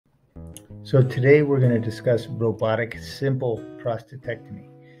So today we're going to discuss robotic simple prostatectomy.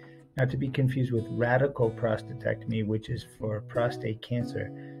 Not to be confused with radical prostatectomy, which is for prostate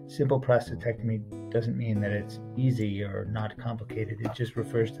cancer. Simple prostatectomy doesn't mean that it's easy or not complicated. It just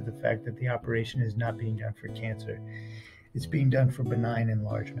refers to the fact that the operation is not being done for cancer. It's being done for benign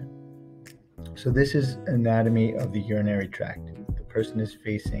enlargement. So this is anatomy of the urinary tract. The person is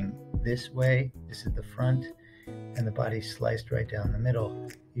facing this way. This is the front, and the body's sliced right down the middle.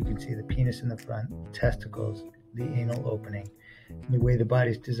 You can see the penis in the front, testicles, the anal opening. And the way the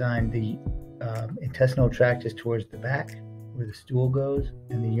body's designed, the intestinal tract is towards the back, where the stool goes,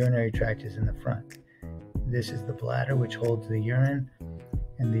 and the urinary tract is in the front. This is the bladder, which holds the urine,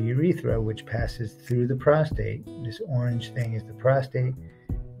 and the urethra, which passes through the prostate. This orange thing is the prostate,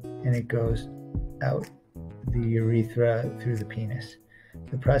 and it goes out the urethra through the penis.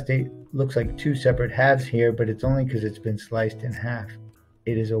 The prostate looks like two separate halves here, but it's only because it's been sliced in half.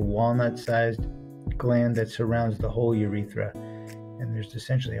 It is a walnut-sized gland that surrounds the whole urethra, and there's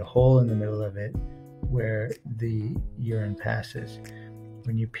essentially a hole in the middle of it where the urine passes.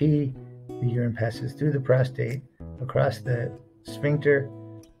 When you pee, the urine passes through the prostate, across the sphincter,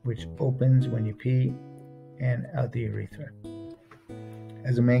 which opens when you pee, and out the urethra.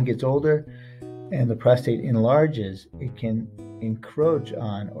 As a man gets older and the prostate enlarges, it can encroach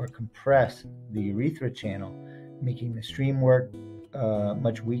on or compress the urethra channel, making the stream work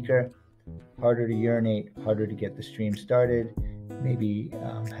much weaker, harder to urinate, harder to get the stream started, maybe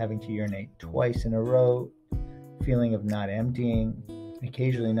having to urinate twice in a row, feeling of not emptying,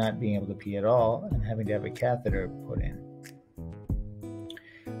 occasionally not being able to pee at all, and having to have a catheter put in.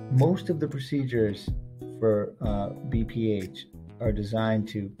 Most of the procedures for BPH are designed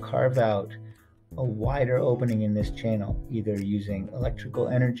to carve out a wider opening in this channel, either using electrical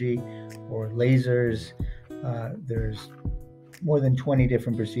energy or lasers. There's more than 20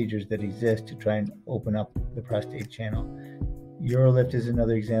 different procedures that exist to try and open up the prostate channel. UroLift is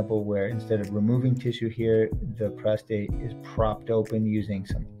another example where instead of removing tissue here, the prostate is propped open using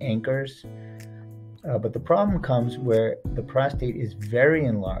some anchors. But the problem comes where the prostate is very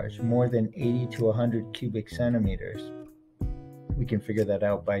enlarged, more than 80 to 100 cubic centimeters. We can figure that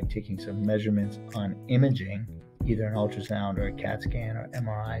out by taking some measurements on imaging, either an ultrasound or a CAT scan or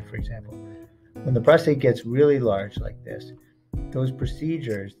MRI, for example. When the prostate gets really large like this, those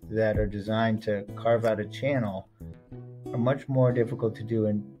procedures that are designed to carve out a channel are much more difficult to do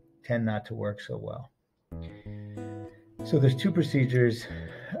and tend not to work so well. So there's two procedures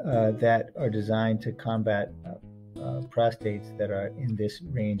that are designed to combat prostates that are in this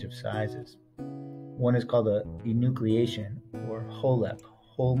range of sizes. One is called a enucleation, or HOLEP,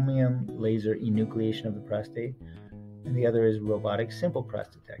 holmium laser enucleation of the prostate, and the other is robotic simple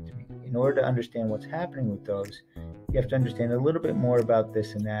prostatectomy. In order to understand what's happening with those, you have to understand a little bit more about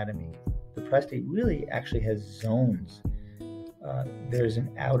this anatomy. The prostate really actually has zones. There's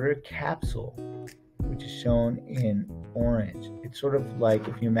an outer capsule, which is shown in orange. It's sort of like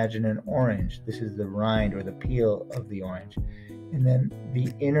if you imagine an orange, this is the rind or the peel of the orange. And then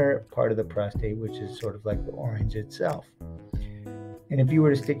the inner part of the prostate, which is sort of like the orange itself. And if you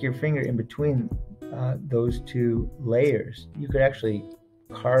were to stick your finger in between those two layers, you could actually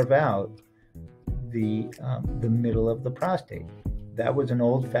carve out the middle of the prostate. That was an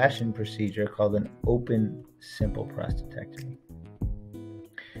old-fashioned procedure called an open simple prostatectomy.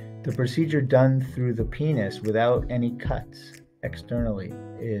 The procedure done through the penis without any cuts externally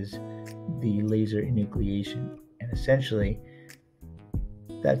is the laser enucleation. And essentially,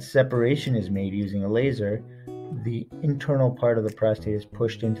 that separation is made using a laser. The internal part of the prostate is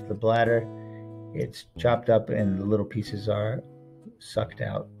pushed into the bladder. It's chopped up and the little pieces are sucked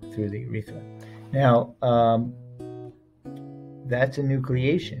out through the urethra. Now, that's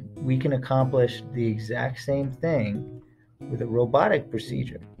enucleation. We can accomplish the exact same thing with a robotic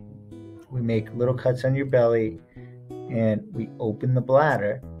procedure. We make little cuts on your belly and we open the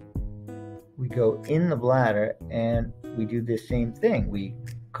bladder. We go in the bladder and we do the same thing. We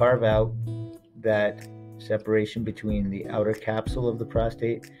carve out that separation between the outer capsule of the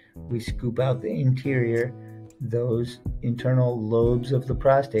prostate. We scoop out the interior. Those internal lobes of the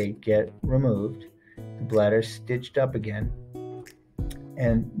prostate get removed. The bladder stitched up again.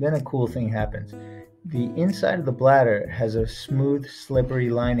 And then a cool thing happens. The inside of the bladder has a smooth,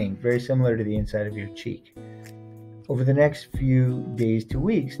 slippery lining, very similar to the inside of your cheek. Over the next few days to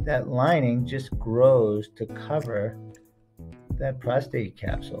weeks, that lining just grows to cover that prostate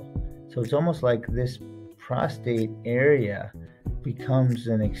capsule. So it's almost like this prostate area becomes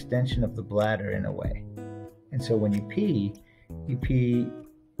an extension of the bladder in a way. And so when you pee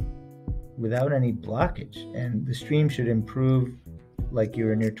without any blockage, and the stream should improve like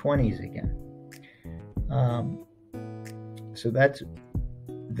you're in your 20s again. So that's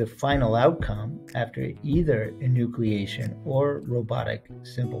the final outcome after either enucleation or robotic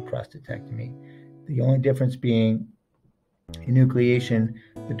simple prostatectomy. The only difference being enucleation,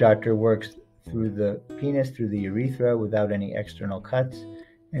 the doctor works through the penis, through the urethra without any external cuts.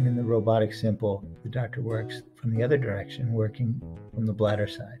 And in the robotic simple, the doctor works from the other direction, working from the bladder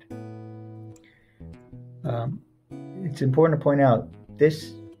side. It's important to point out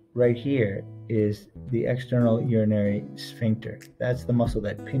this right here is the external urinary sphincter. That's the muscle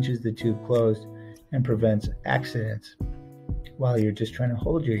that pinches the tube closed and prevents accidents while you're just trying to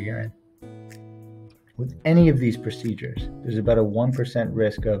hold your urine. With any of these procedures, there's about a 1%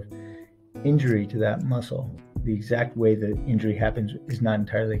 risk of injury to that muscle. The exact way the injury happens is not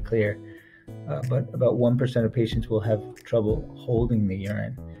entirely clear, but about 1% of patients will have trouble holding the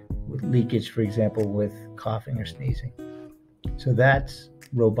urine, with leakage, for example, with coughing or sneezing. So that's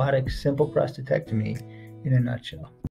robotic simple prostatectomy in a nutshell.